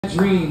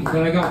dream,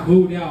 but I got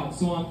booed out.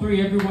 So on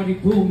 3, everybody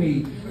boo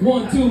me.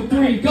 1, 2,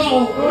 3,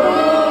 go!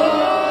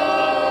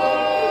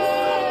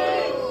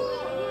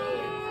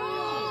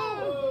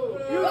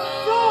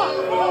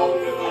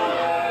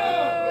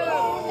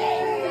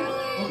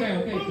 Okay,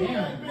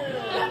 damn.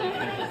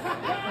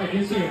 Alright,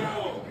 this year.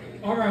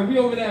 Alright, we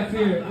over that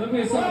fear. Let me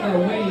get something that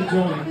Wayne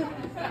joined.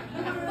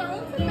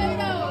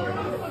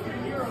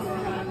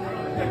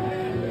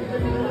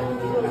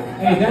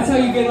 Hey, that's how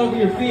you get over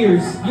your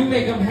fears. You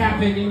make them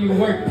happen and you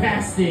work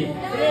past it.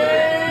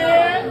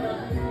 Yeah.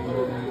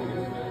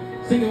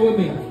 Sing it with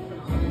me.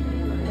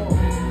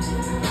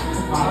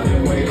 I've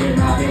been waiting,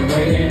 I've been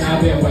waiting,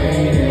 I've been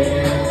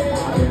waiting.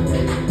 I've been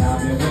waiting, I've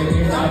been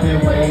waiting, I've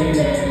been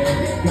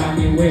waiting. Got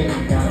me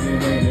waiting, got me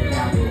waiting,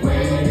 got me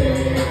waiting.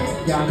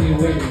 Got me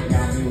waiting,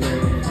 got me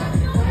waiting.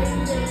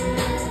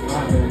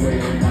 I've been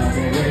waiting, I've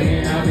been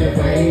waiting, I've been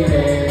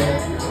waiting.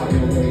 I've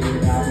been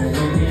waiting, I've been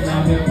waiting,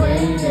 I've been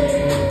waiting.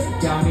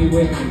 Got me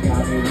waiting,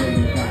 got me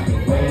waiting, got me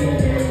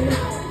waiting.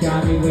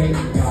 Got me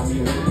waiting, got me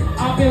waiting.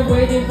 I've been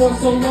waiting for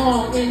so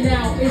long, and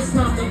now it's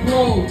time to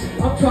blow.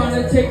 I'm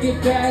trying to take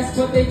it fast,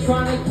 but they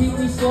trying to keep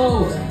me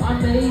slow. I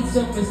made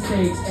some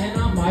mistakes, and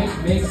I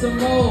might make some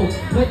more.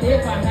 But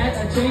if I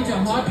had a change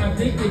of heart, I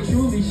think it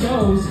truly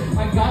shows.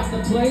 I got the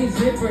play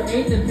zipper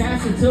 8 to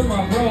pass it to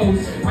my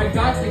bros. I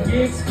got the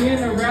gig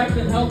spinner wrapped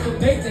and help them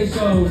make their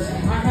shows.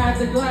 I had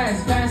the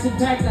glass fast and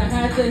packed, I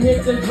had to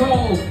hit the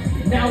draw.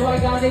 Now I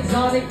got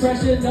exotic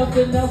pressure,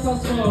 nothing else I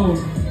smoke.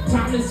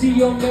 Time to see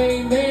your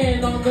main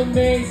man on the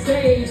main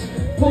stage.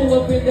 Pull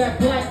up in that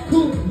black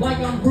coupe like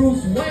I'm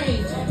Bruce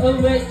Wayne.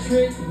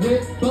 Electric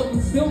whip, but we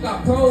still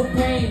got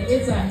propane.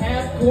 It's a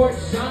half-court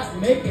shot,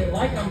 make it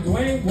like I'm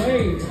Dwayne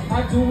Wade.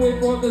 I do it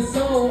for the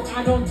soul,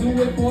 I don't do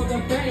it for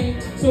the fame.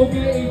 So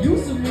getting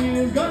used to me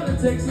is gonna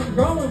take some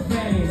growing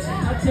pains.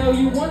 I tell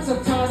you once,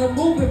 I'm tired of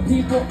moving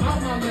people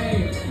out my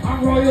lane.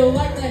 I'm royal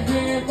like the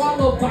hand,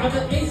 followed by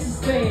the ace of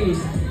spades.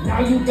 Now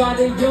you got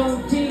a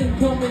young king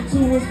coming to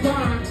his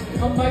prime.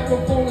 A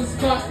microphone and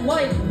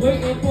spotlight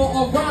waiting for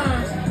a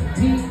rhyme.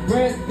 Deep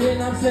breath,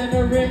 then I'm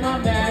centering my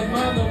mad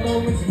mind. The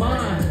moment's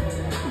mine.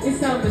 It's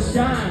time to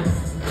shine.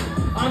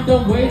 I'm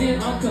done waiting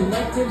on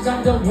collectives.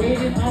 I'm done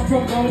waiting on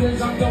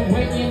promoters. I'm done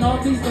waiting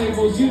on these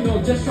labels. You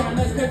know, just trying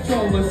to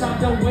control us. I'm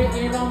done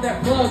waiting on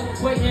that plug,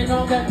 waiting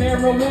on that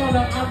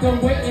marijuana. I'm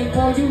done waiting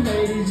for you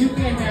ladies. You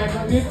can have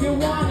them if you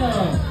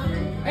wanna.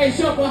 Hey,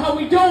 Shuffle, how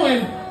we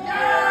doing?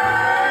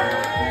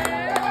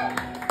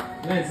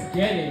 Let's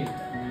get it.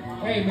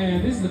 Hey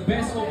man, this is the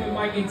best open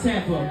mic in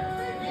Tampa.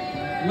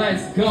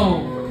 Let's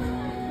go.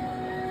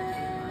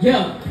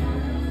 Yeah.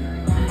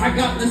 I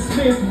got the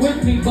Smith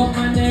with me, but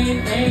my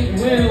name ain't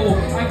Will.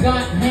 I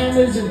got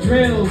hammers and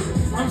drills.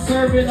 I'm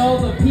serving all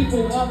the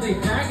people while they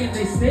bragging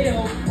they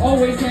still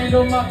always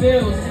handle my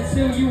bills. And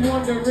still you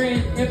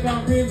wondering if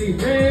I'm really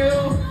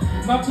real.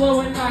 My flow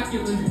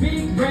innocuous,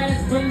 big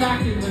brass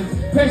binoculars,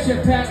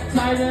 pressure packed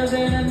tighter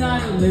than a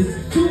Nautilus.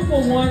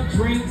 2-for-1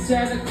 drinks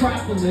at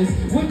Acropolis,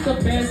 with the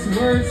best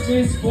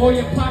wordsmiths for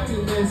your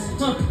populace.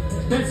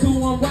 That's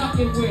who I'm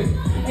rocking with.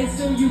 And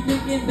still you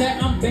thinking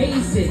that I'm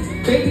basic.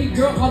 Baby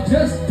girl, I'll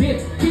just dip.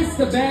 Kiss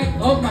the back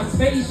of my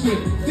spaceship.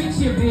 Fix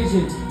your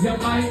vision, you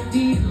might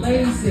need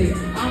LASIK.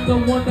 I'm the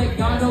one that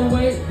got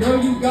away.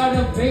 Girl, you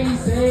gotta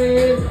face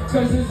it.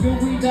 Cause it's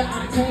good weed that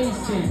I'm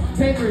tasting.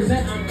 Papers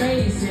that I'm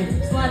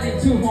facing. Sliding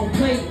to home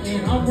plate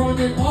and I'm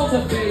running all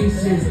the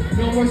bases.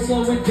 No more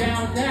slowing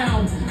down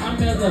now. I'm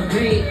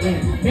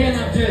elevating. Man,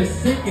 I'm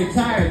just sick and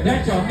tired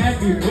that y'all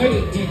have me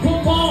waiting.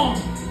 Come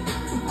on!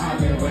 I've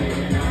been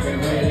waiting, I've been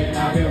waiting,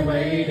 I've been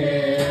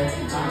waiting.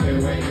 I've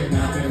been waiting,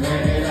 I've been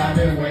waiting, I've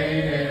been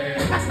waiting.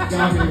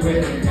 Got me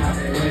waiting, got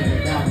me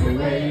waiting, got me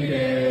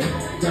waiting.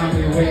 Got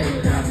me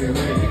waiting, got me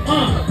waiting.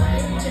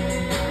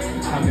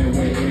 I've been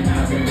waiting,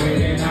 I've been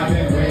waiting, I've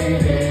been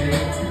waiting.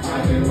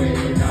 I've been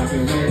waiting, I've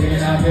been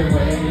waiting, I've been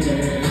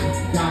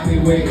waiting. Got me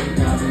waiting,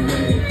 got me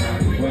waiting,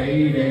 got me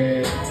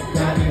waiting.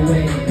 Got me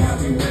waiting, got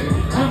me waiting.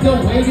 I'm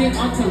done waiting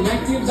on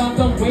collectives, I'm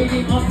done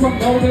waiting on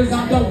promoters,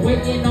 I'm done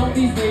waiting on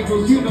these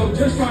labels, you know,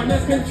 just trying to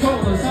control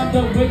us. I'm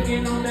done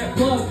waiting on that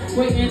plug,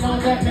 waiting on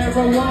that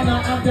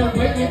marijuana. I'm done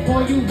waiting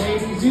for you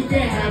ladies, you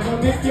can have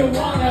them if you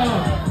wanna.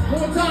 One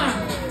more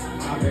time.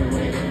 I've been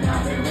waiting,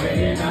 I've been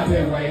waiting, I've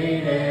been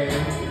waiting.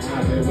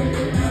 I've been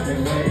waiting, I've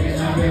been waiting,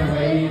 I've been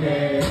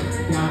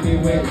waiting. Got me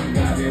waiting,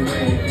 got me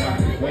waiting, got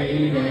me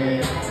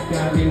waiting.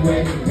 Got me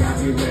waiting, got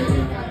me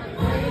waiting.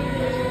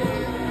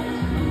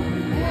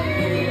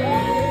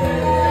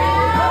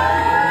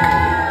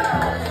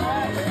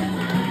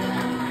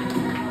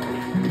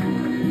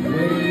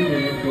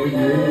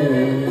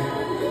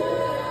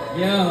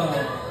 Yo.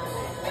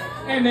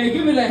 Hey man,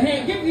 give me the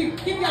hand.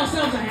 Give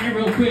yourselves a hand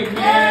real quick,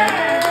 man.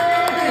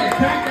 It's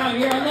packed out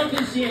here. I love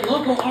this shit.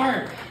 Local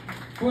art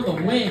for the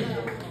win.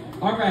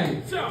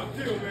 Alright.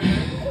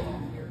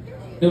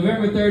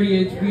 November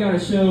 30th, we got a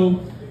show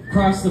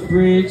across the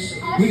bridge.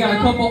 We got a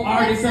couple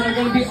artists that are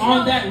gonna be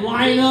on that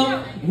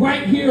lineup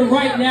right here,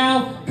 right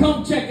now.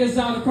 Come check us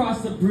out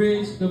across the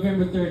bridge,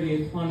 November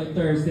 30th on a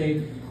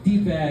Thursday.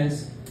 Deep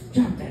as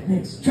Drop that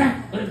next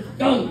track. Let's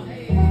go.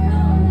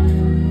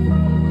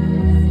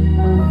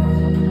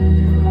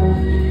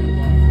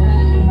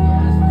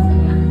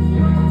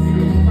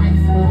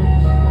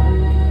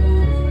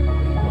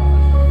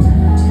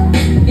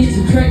 It's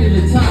a track to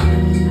the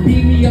top.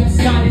 Beat me up,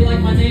 Scotty, like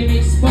my name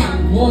ain't Spot.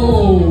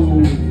 Whoa.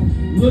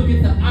 Look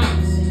at the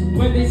ops.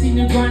 When they see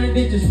me grinding,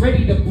 they just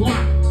ready to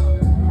block.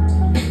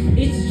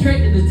 It's a track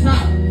to the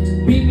top.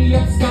 Beat me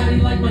up, Scotty,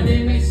 like my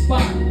name ain't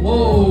Spot.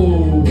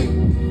 Whoa.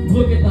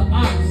 Look at the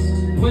ops.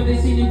 When they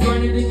see me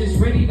grinding, they just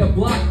ready to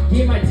block.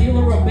 Gave my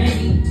dealer a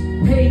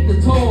bangy, paid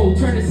the toll.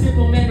 Turn a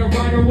simple man to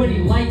rider when he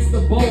lights the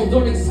bowl.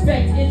 Don't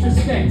expect,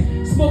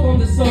 introspect, smoke on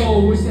the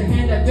soul. Wish the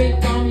hand that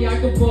fate found me I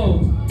could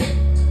blow.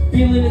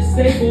 Feeling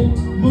unstable,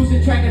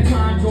 losing track of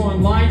time,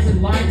 drawing lines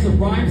and lines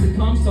of rhymes that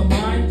comes to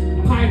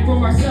mind. Hide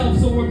from ourselves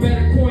so we're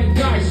better coin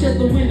guys. Shut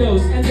the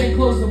windows and then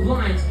close the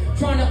blinds.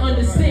 Trying to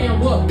understand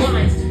what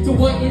binds to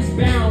what is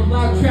bound.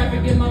 Loud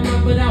traffic in my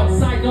mind, but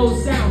outside no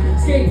sound.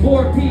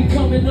 Skateboard P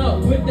coming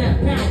up with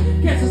that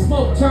pound. Catch the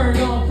smoke turned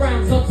on,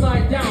 frowns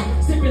upside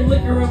down. Sipping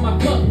liquor in my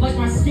cup like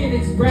my skin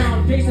is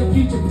brown. Days of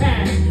future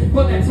past,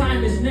 but that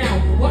time is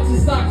now. Watch the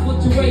stock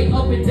fluctuate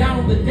up and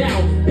down the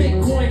Dow.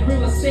 Bitcoin,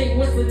 real estate,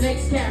 what's the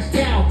next cash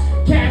cow?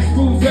 Cash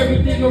moves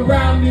everything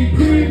around me.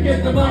 Cream,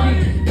 get the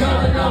money,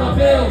 dollar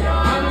bill.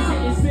 I was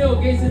sitting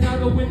still, gazing out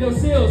the window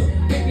sills,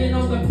 thinking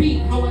on the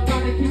beat, how I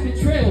gotta keep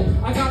it trill.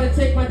 I gotta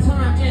take my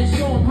time and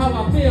show them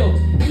how I feel.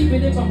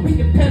 Even if I'm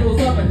picking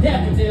petals of a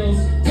daffodils.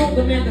 Told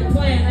the man to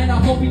plan and I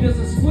hope he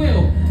doesn't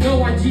squill.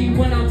 No IG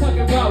when I'm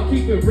talking about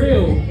keep it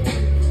real.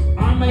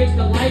 I make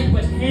the light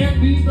but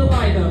can't be the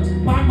lighter.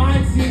 My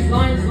mind sees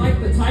lines like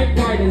the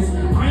typewriters.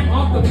 I'm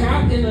off the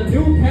path in a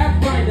new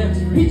pathfinder.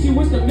 Hit you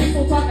with the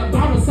missile, talk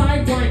about a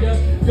side grinder.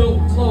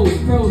 Dope flows,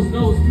 pros,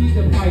 nose,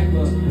 Peter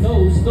Piper.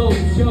 Nose, dope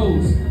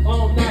shows,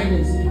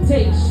 all-nighters.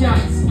 Take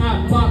shots,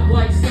 I pop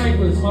like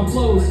snipers. My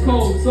flow's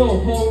cold, so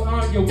hold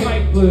on your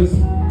wipers.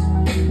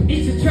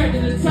 It's a track to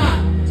the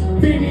top.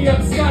 Beat me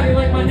up, Scotty,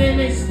 like my name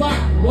ain't Spot.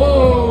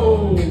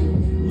 Whoa,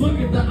 look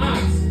at the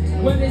ops.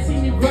 When they see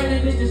me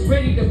grinding, they just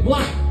ready to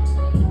block.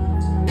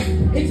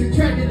 It's a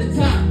track to the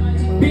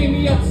top. Beat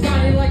me up,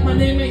 Scotty, like my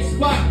name ain't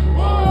Spot.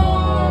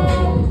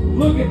 Whoa,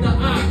 look at the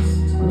ops.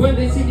 When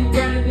they see me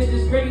grinding, they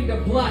just ready to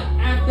block.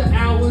 After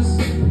hours,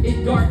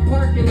 in dark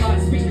parking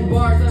lots, speaking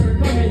bars that are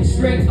coming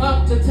straight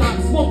up the top.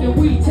 Smoking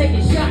weed,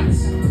 taking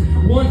shots.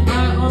 One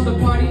eye on the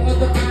party,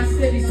 other eye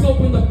steady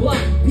scoping the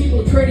block.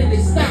 People trading,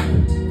 they stop.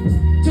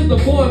 To the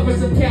board for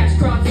some cash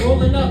crops.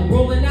 Rolling up,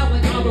 rolling out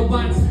like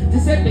Autobots.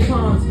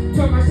 Decepticons,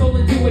 turn my soul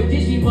into a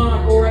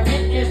Digimon or an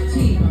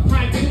NFT.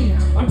 High key,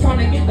 I'm trying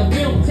to get the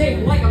film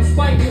tape like I'm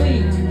Spike Lee.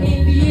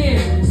 In the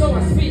end, so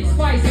I spit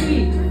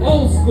spicy.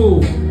 Old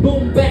school,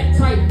 boom bap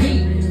type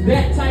beat.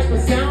 That type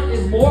of sound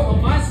is more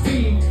on my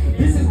speed.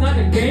 This is not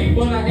a game,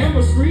 but I am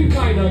a street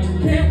fighter.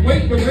 Can't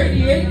wait to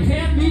radiate,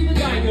 can't be the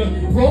Geiger.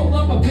 Roll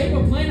up a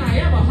paper plane, I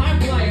am a high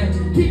flyer.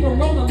 Keep them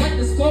rolling like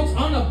the spokes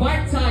on a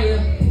bike tire.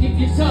 If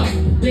you're tough,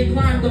 then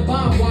climb the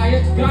barbed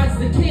wire. God's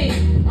the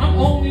king, I'm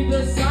only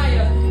the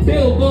sire.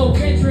 Bilbo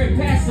venturing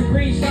past the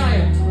Green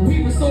Shire.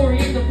 Weave a story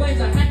in the flames,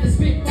 I had to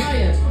spit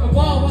fire.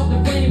 Evolve off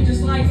the flame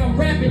just like I'm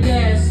rapping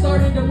dash.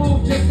 Starting to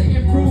move just to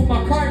improve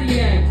my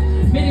cardiac.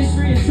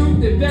 Ministry of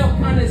truth, it felt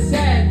kinda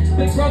sad.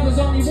 Big brother's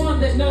only one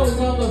that knows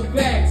all the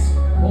facts.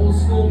 Old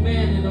school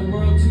man in a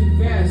world too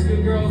fast.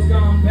 Good girls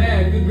gone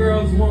bad, good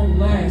girls won't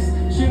last.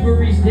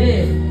 Chivalry's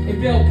dead, it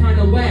felt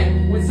kinda whack.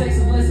 When sex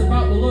is less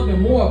about the look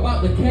and more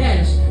about the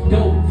cash.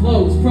 Dope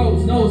flows,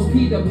 pros, nose,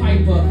 Peter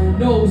Piper.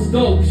 Nose,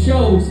 dope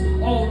shows,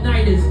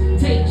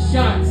 all-nighters. Take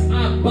shots,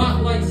 I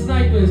bop like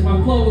snipers. My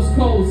flow's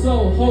cold,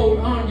 so hold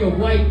on your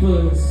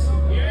wipers.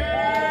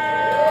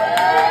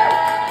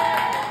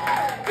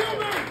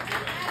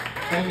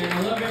 Hey man,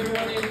 I love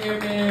everyone in here,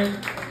 man.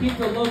 Keep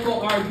the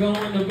local art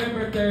going.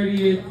 November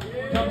 30th.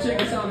 Come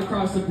check us out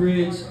across the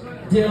bridge.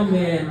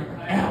 Dillman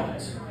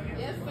out.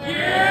 Yes, sir.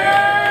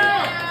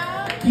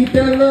 Yeah! Keep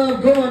that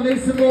love going. Make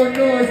some more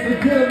noise for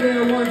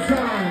Dillman one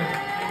time.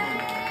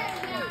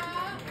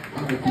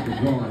 I'm gonna keep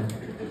it going.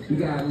 We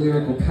got a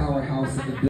lyrical powerhouse in the building.